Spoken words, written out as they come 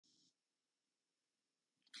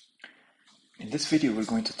In this video, we're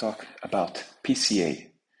going to talk about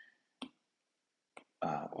PCA,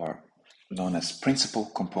 or known as Principal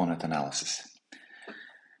Component Analysis.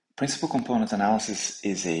 Principal Component Analysis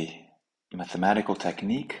is a mathematical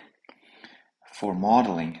technique for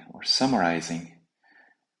modeling or summarizing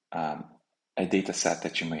a data set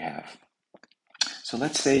that you may have. So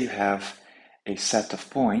let's say you have a set of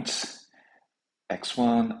points,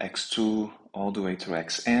 x1, x2, all the way through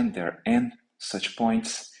xn. There are n such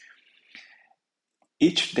points.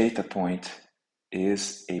 Each data point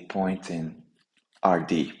is a point in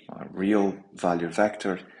Rd, a real value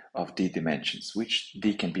vector of d dimensions, which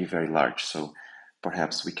d can be very large. So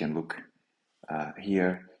perhaps we can look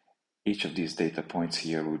here. Each of these data points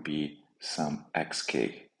here would be some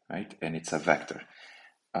xk, right? And it's a vector.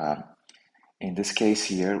 In this case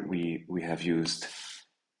here, we have used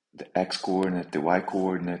the x coordinate, the y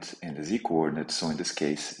coordinate, and the z coordinate. So in this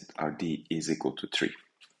case, Rd is equal to 3,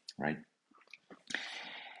 right?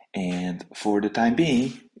 And for the time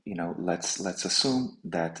being, let's assume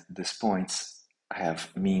that these points have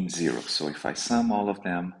mean 0. So if I sum all of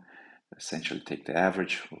them, essentially take the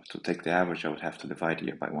average. To take the average, I would have to divide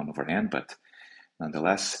here by 1 over n, but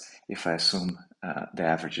nonetheless, if I assume the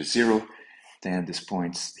average is 0, then these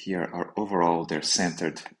points here are overall, they're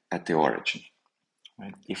centered at the origin.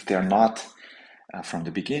 Right? If they're not from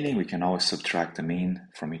the beginning, we can always subtract the mean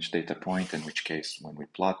from each data point, in which case, when we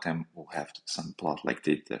plot them, we'll have some plot like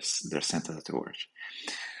this. They're centered at the origin.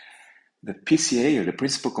 The PCA, or the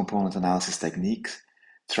Principal Component Analysis technique,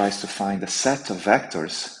 tries to find a set of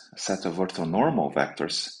vectors, a set of orthonormal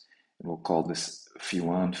vectors, and we'll call this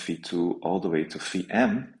phi1, phi2, all the way to phi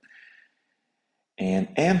m. And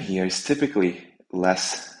m here is typically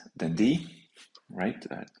less than d, right?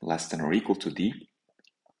 Less than or equal to d.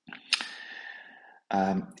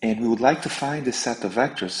 And we would like to find this set of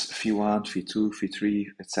vectors, phi1, phi2, phi3,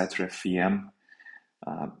 etc., phi m,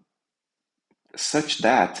 such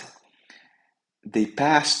that they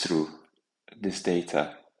pass through this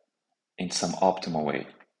data in some optimal way,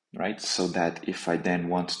 right? So that if I then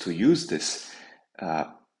want to use this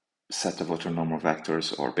set of orthonormal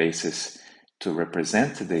vectors or bases to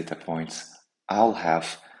represent the data points, I'll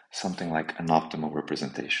have something like an optimal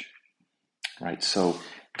representation, right? So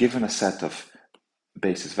given a set of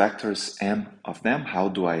basis vectors, m of them, how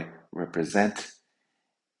do I represent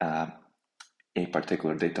a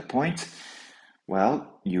particular data point?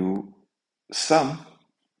 Well, you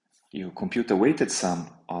compute a weighted sum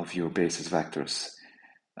of your basis vectors,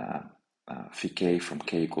 phi k from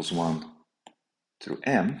k equals 1 through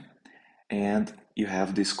m, and you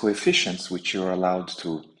have these coefficients which you're allowed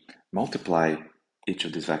to multiply each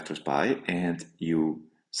of these vectors by, and you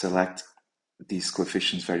select these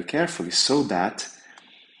coefficients very carefully so that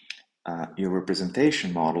your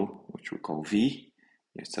representation model, which we call V,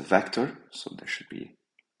 it's a vector, so there should be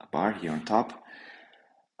a bar here on top,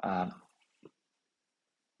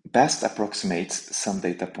 best approximates some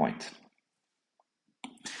data point,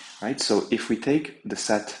 right? So if we take the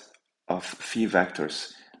set of phi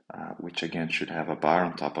vectors, which again should have a bar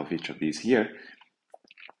on top of each of these here,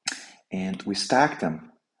 and we stack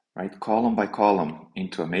them, right, column by column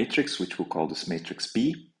into a matrix, which we'll call this matrix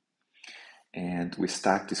B, and we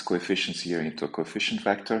stack these coefficients here into a coefficient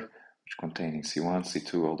vector, which containing C1,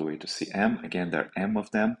 C2, all the way to Cm. Again, there are m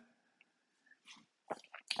of them.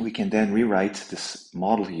 We can then rewrite this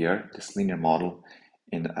model here, this linear model,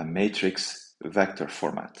 in a matrix vector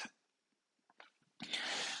format.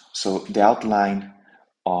 So the outline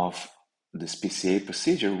of this PCA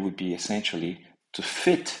procedure would be essentially to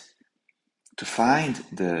find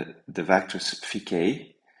the vectors phi k,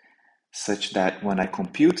 such that when I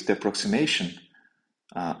compute the approximation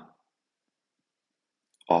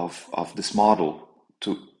of this model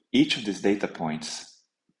to each of these data points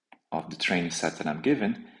of the training set that I'm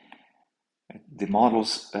given, the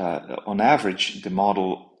models, on average, the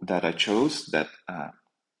model that I chose that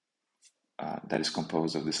is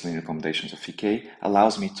composed of these linear accommodations of phi k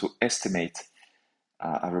allows me to estimate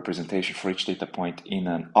a representation for each data point in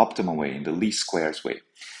an optimal way, in the least squares way.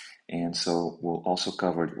 And so we'll also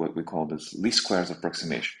cover what we call this least squares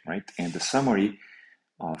approximation, right? And the summary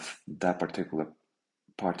of that particular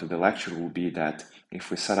part of the lecture will be that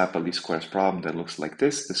if we set up a least squares problem that looks like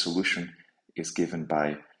this, the solution is given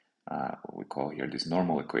by what we call here these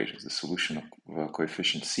normal equations. The solution of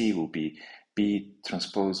coefficient C will be B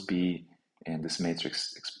transpose B and this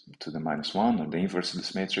matrix to the -1, or the inverse of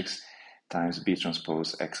this matrix, times B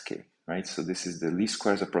transpose xk, right? So this is the least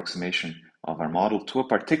squares approximation of our model to a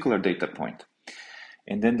particular data point.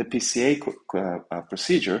 And then the PCA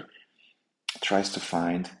procedure tries to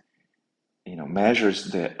find, measures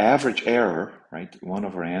the average error, right? 1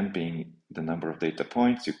 over n being the number of data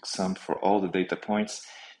points, you sum for all the data points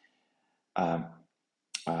um,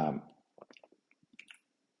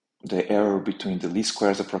 the error between the least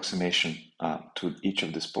squares approximation to each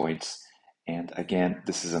of these points. And again,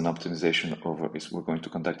 this is an optimization over, we're going to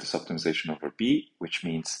conduct this optimization over B, which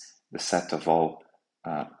means the set of all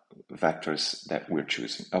vectors that we're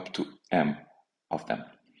choosing, up to M of them.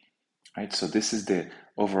 Right, so this is the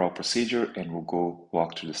overall procedure, and we'll go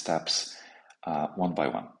walk through the steps one by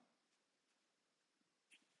one.